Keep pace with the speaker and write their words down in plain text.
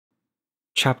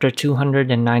Chapter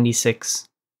 296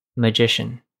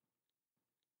 Magician.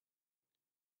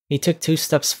 He took 2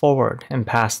 steps forward and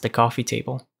passed the coffee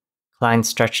table. Knyte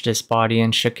stretched his body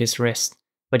and shook his wrist,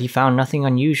 but he found nothing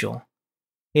unusual.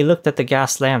 He looked at the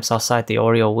gas lamps outside the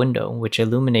oriel window, which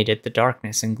illuminated the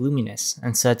darkness and gloominess,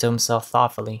 and said to himself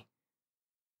thoughtfully,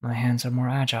 "My hands are more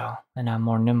agile, and I'm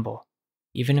more nimble.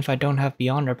 Even if I don't have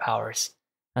beyonder powers,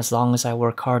 as long as I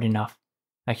work hard enough,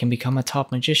 I can become a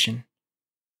top magician."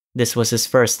 This was his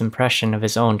first impression of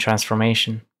his own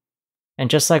transformation. And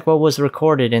just like what was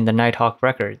recorded in the Nighthawk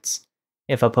records,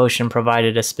 if a potion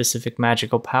provided a specific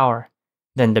magical power,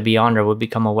 then the Beyonder would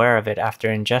become aware of it after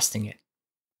ingesting it.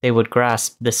 They would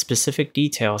grasp the specific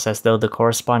details as though the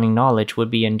corresponding knowledge would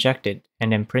be injected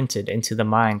and imprinted into the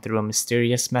mind through a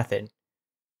mysterious method.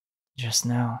 Just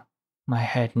now, my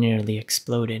head nearly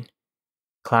exploded.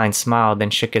 Knyte smiled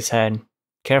and shook his head,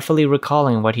 carefully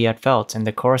recalling what he had felt and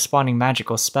the corresponding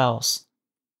magical spells.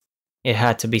 It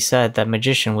had to be said that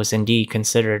Magician was indeed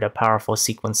considered a powerful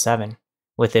Sequence 7,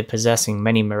 with it possessing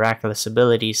many miraculous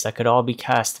abilities that could all be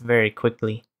cast very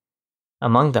quickly.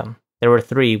 Among them, there were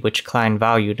 3 which Knyte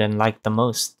valued and liked the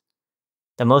most.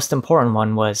 The most important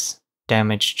one was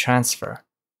damage transfer.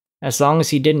 As long as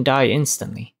he didn't die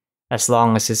instantly, as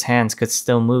long as his hands could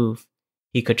still move,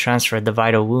 he could transfer the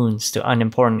vital wounds to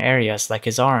unimportant areas like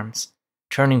his arms,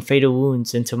 turning fatal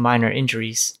wounds into minor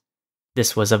injuries.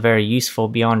 This was a very useful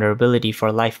Beyonder ability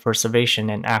for life preservation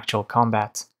in actual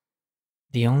combat.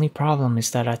 The only problem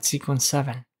is that at Sequence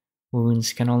 7,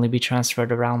 wounds can only be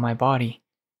transferred around my body,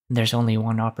 and there's only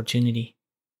one opportunity.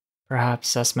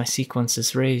 Perhaps as my sequence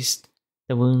is raised,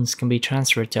 the wounds can be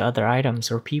transferred to other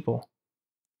items or people.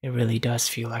 It really does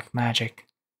feel like magic.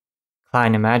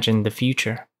 Knyte imagined the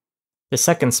future. The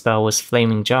second spell was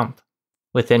Flaming Jump.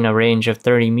 Within a range of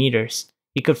 30 meters,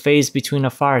 he could phase between a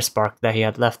fire spark that he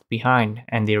had left behind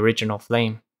and the original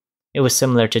flame. It was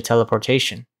similar to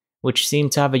teleportation, which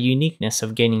seemed to have a uniqueness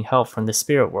of gaining help from the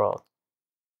spirit world.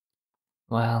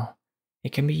 Well,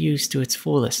 it can be used to its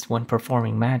fullest when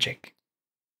performing magic.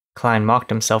 Knyte mocked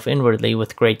himself inwardly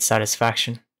with great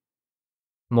satisfaction.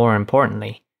 More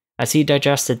importantly, as he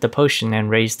digested the potion and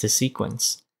raised his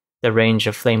sequence, the range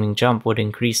of Flaming Jump would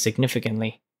increase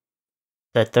significantly.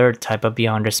 The third type of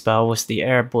Beyonder spell was the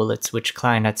air bullets which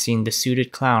Knyte had seen the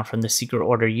suited clown from the Secret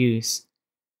Order use.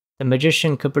 The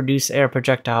magician could produce air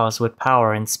projectiles with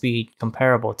power and speed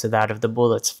comparable to that of the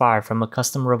bullets fired from a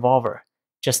custom revolver,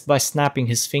 just by snapping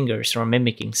his fingers or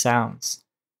mimicking sounds.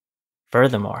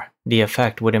 Furthermore, the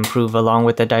effect would improve along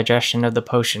with the digestion of the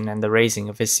potion and the raising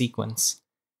of his sequence.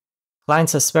 Knyte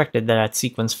suspected that at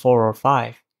Sequence 4 or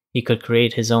 5, he could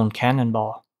create his own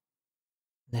cannonball.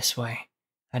 This way,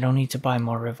 I don't need to buy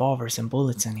more revolvers and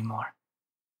bullets anymore.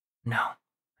 No,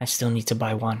 I still need to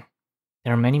buy one.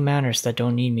 There are many matters that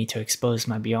don't need me to expose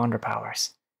my Beyonder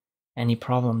powers. Any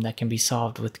problem that can be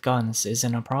solved with guns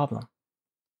isn't a problem.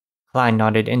 Knyte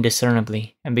nodded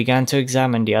indiscernibly and began to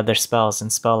examine the other spells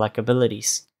and spell-like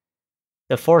abilities.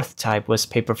 The fourth type was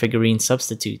paper figurine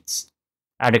substitutes.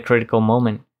 At a critical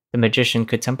moment, the magician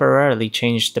could temporarily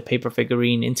change the paper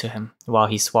figurine into him while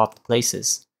he swapped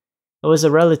places. It was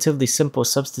a relatively simple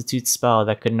substitute spell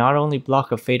that could not only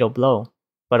block a fatal blow,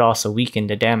 but also weaken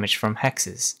the damage from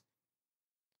hexes.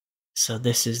 So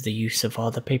this is the use of all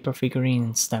the paper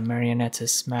figurines that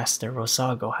Marionette's master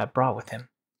Rosago had brought with him.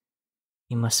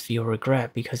 He must feel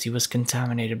regret because he was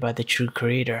contaminated by the true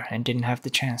creator and didn't have the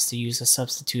chance to use a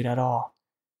substitute at all.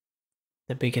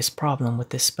 The biggest problem with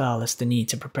this spell is the need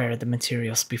to prepare the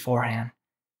materials beforehand,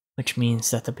 which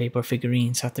means that the paper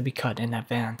figurines have to be cut in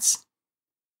advance.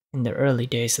 In the early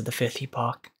days of the 5th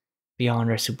Epoch,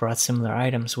 Beyonders who brought similar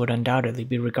items would undoubtedly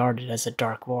be regarded as a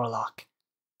dark warlock.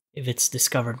 If it's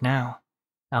discovered now,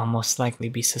 I'll most likely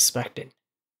be suspected.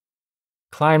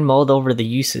 Knyte mulled over the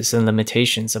uses and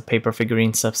limitations of paper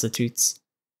figurine substitutes.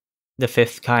 The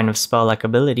 5th kind of spell-like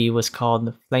ability was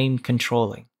called Flame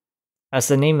Controlling. As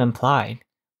the name implied,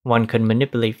 one could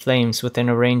manipulate flames within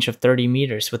a range of 30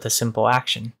 meters with a simple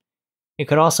action. It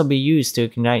could also be used to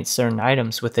ignite certain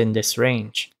items within this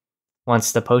range.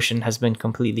 Once the potion has been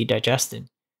completely digested,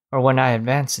 or when I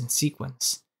advance in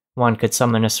sequence, one could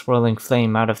summon a swirling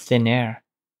flame out of thin air.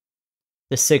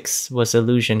 The 6th was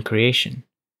illusion creation.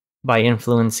 By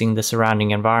influencing the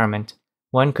surrounding environment,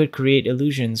 one could create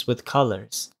illusions with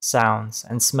colors, sounds,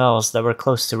 and smells that were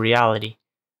close to reality,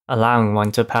 allowing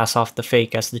one to pass off the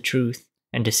fake as the truth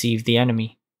and deceive the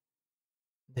enemy.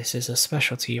 This is a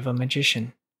specialty of a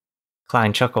magician.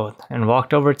 Knyte chuckled and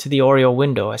walked over to the oriel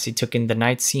window as he took in the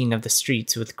night scene of the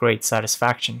streets with great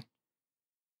satisfaction.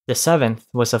 The 7th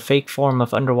was a fake form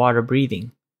of underwater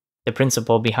breathing. The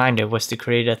principle behind it was to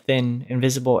create a thin,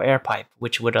 invisible air pipe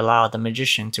which would allow the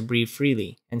magician to breathe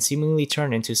freely and seemingly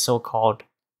turn into so-called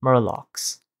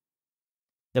murlocs.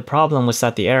 The problem was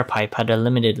that the air pipe had a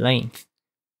limited length.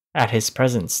 At his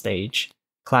present stage,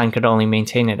 Knyte could only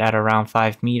maintain it at around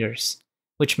 5 meters,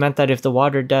 which meant that if the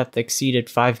water depth exceeded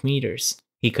 5 meters,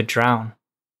 he could drown.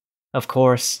 Of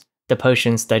course, the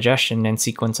potion's digestion and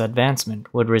sequence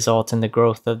advancement would result in the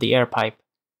growth of the air pipe.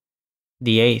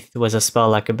 The eighth was a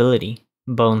spell-like ability,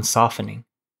 bone softening.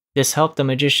 This helped the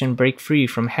magician break free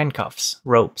from handcuffs,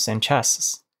 ropes, and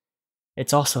chests.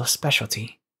 It's also a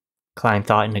specialty, Knyte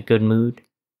thought in a good mood.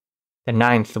 The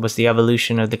ninth was the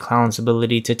evolution of the clown's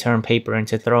ability to turn paper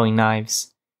into throwing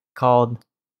knives, called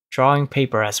drawing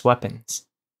paper as weapons.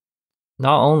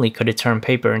 Not only could it turn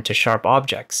paper into sharp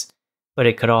objects, but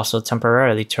it could also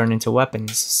temporarily turn into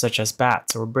weapons such as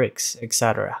bats or bricks,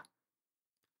 etc.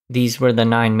 These were the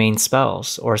 9 main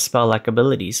spells, or spell-like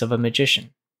abilities of a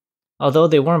magician. Although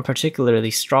they weren't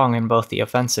particularly strong in both the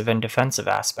offensive and defensive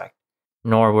aspect,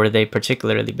 nor were they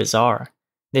particularly bizarre,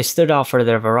 they stood out for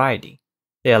their variety.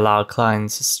 They allowed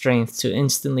Knyte's strength to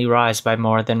instantly rise by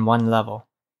more than 1 level,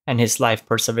 and his life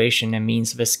preservation and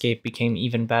means of escape became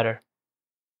even better.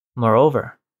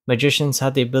 Moreover, magicians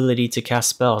had the ability to cast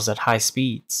spells at high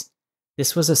speeds.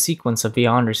 This was a sequence of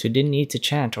Beyonders who didn't need to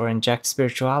chant or inject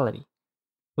spirituality.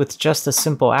 With just a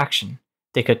simple action,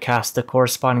 they could cast the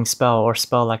corresponding spell or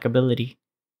spell-like ability.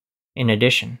 In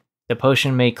addition, the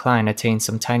potion made Knyte attain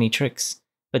some tiny tricks,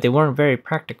 but they weren't very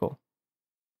practical.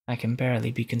 I can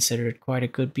barely be considered quite a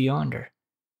good Beyonder,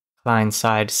 Knyte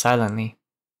sighed silently.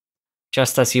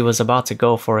 Just as he was about to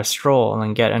go for a stroll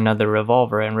and get another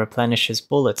revolver and replenish his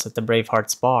bullets at the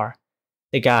Braveheart's bar,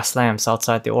 the gas lamps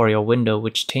outside the oriel window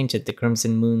which tainted the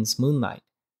crimson moon's moonlight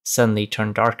suddenly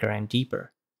turned darker and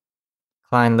deeper.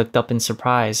 Knyte looked up in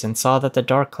surprise and saw that the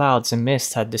dark clouds and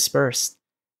mist had dispersed,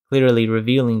 clearly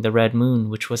revealing the red moon,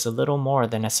 which was a little more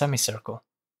than a semicircle.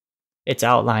 Its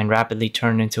outline rapidly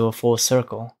turned into a full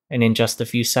circle, and in just a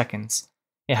few seconds,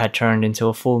 it had turned into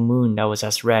a full moon that was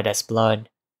as red as blood.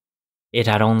 It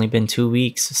had only been 2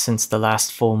 weeks since the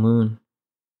last full moon.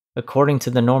 According to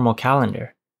the normal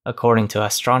calendar, according to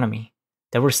astronomy,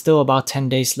 there were still about 10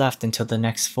 days left until the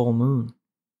next full moon.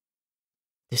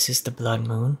 This is the blood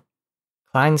moon?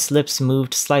 Knyte's lips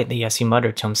moved slightly as he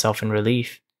muttered to himself in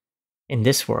relief. In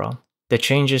this world, the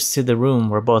changes to the room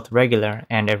were both regular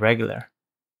and irregular.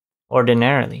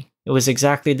 Ordinarily, it was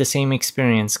exactly the same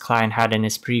experience Knyte had in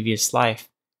his previous life.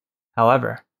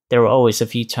 However, there were always a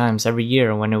few times every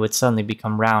year when it would suddenly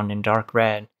become round and dark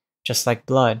red, just like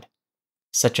blood.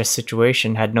 Such a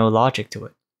situation had no logic to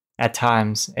it. At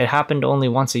times, it happened only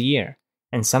once a year,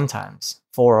 and sometimes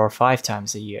 4 or 5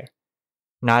 times a year.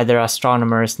 Neither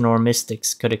astronomers nor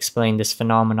mystics could explain this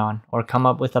phenomenon or come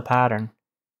up with a pattern.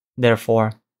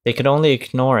 Therefore, they could only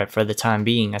ignore it for the time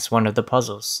being as one of the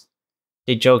puzzles.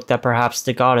 They joked that perhaps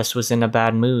the goddess was in a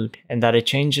bad mood, and that a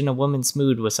change in a woman's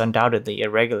mood was undoubtedly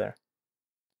irregular.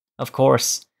 Of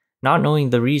course, not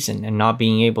knowing the reason and not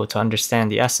being able to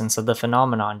understand the essence of the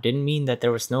phenomenon didn't mean that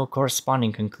there was no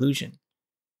corresponding conclusion.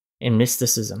 In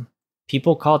mysticism,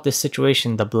 people called this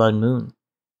situation the blood moon,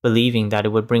 believing that it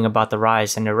would bring about the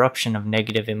rise and eruption of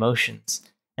negative emotions,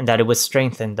 and that it would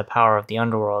strengthen the power of the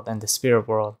underworld and the spirit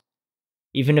world.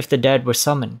 Even if the dead were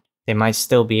summoned, they might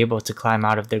still be able to climb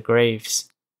out of their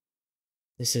graves.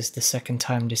 This is the 2nd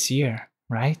time this year,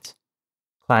 right?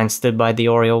 Knyte stood by the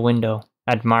oriel window,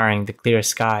 admiring the clear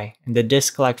sky and the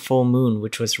disc-like full moon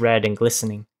which was red and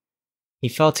glistening. He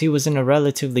felt he was in a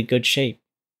relatively good shape.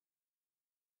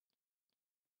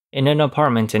 In an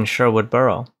apartment in Sherwood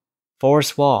Borough,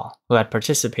 Forrest Wall, who had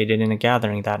participated in a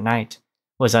gathering that night,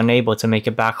 was unable to make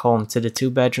it back home to the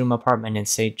 2-bedroom apartment in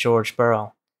St. George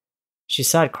Borough. She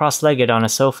sat cross-legged on a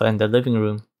sofa in the living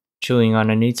room, chewing on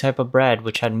a new type of bread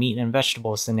which had meat and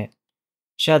vegetables in it.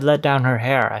 She had let down her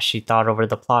hair as she thought over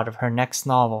the plot of her next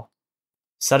novel.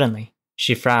 Suddenly,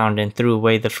 she frowned and threw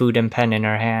away the food and pen in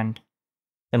her hand.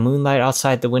 The moonlight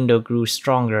outside the window grew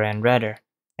stronger and redder,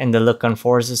 and the look on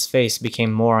Forrest's face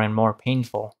became more and more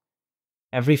painful.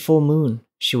 Every full moon,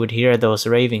 she would hear those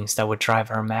ravings that would drive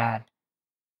her mad.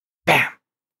 Bam!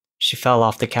 She fell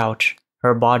off the couch,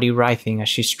 her body writhing as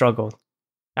she struggled.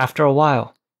 After a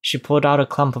while, she pulled out a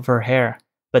clump of her hair,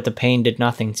 but the pain did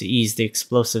nothing to ease the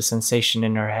explosive sensation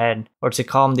in her head or to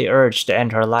calm the urge to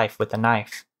end her life with a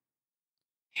knife.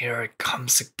 Here it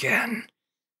comes again,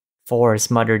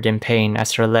 Forrest muttered in pain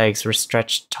as her legs were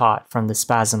stretched taut from the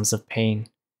spasms of pain.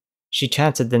 She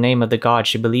chanted the name of the god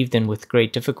she believed in with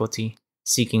great difficulty,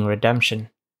 seeking redemption.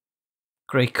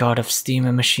 Great god of steam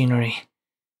and machinery,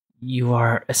 you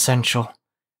are essential,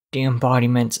 the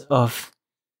embodiment of...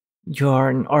 You are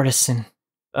an artisan,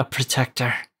 a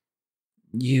protector.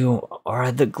 You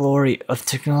are the glory of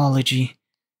technology.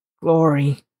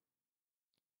 Glory.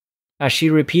 As she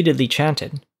repeatedly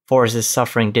chanted, Forrest's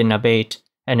suffering didn't abate,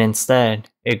 and instead,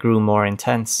 it grew more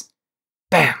intense.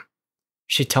 Bam!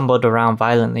 She tumbled around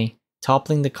violently,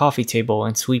 toppling the coffee table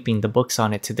and sweeping the books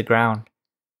on it to the ground.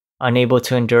 Unable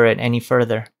to endure it any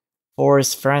further,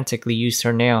 Forrest frantically used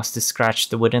her nails to scratch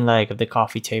the wooden leg of the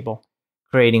coffee table,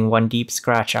 creating one deep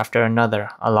scratch after another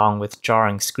along with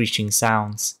jarring screeching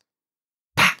sounds.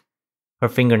 Pah! Her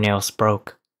fingernails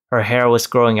broke. Her hair was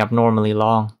growing abnormally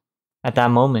long. At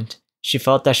that moment, she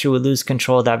felt that she would lose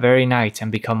control that very night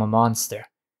and become a monster.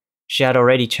 She had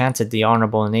already chanted the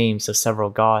honorable names of several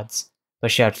gods,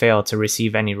 but she had failed to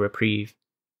receive any reprieve.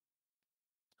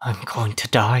 I'm going to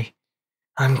die.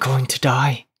 I'm going to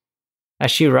die.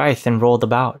 As she writhed and rolled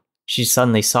about, she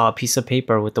suddenly saw a piece of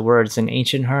paper with the words in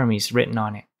ancient Hermes written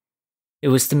on it. It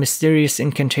was the mysterious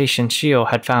incantation Shio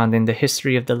had found in the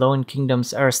history of the Loan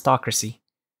Kingdom's aristocracy.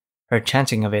 Her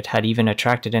chanting of it had even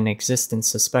attracted an existence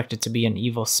suspected to be an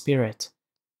evil spirit.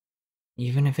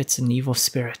 Even if it's an evil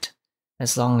spirit,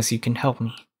 as long as you can help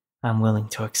me, I'm willing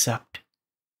to accept.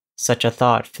 Such a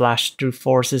thought flashed through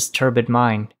Force's turbid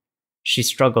mind. She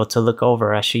struggled to look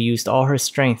over as she used all her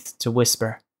strength to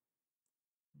whisper.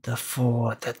 The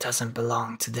fool that doesn't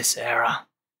belong to this era.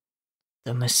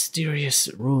 The mysterious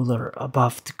ruler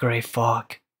above the grey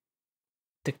fog.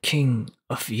 The king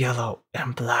of yellow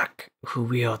and black who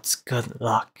wields good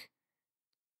luck.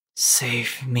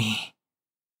 Save me.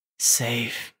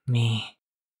 Save me.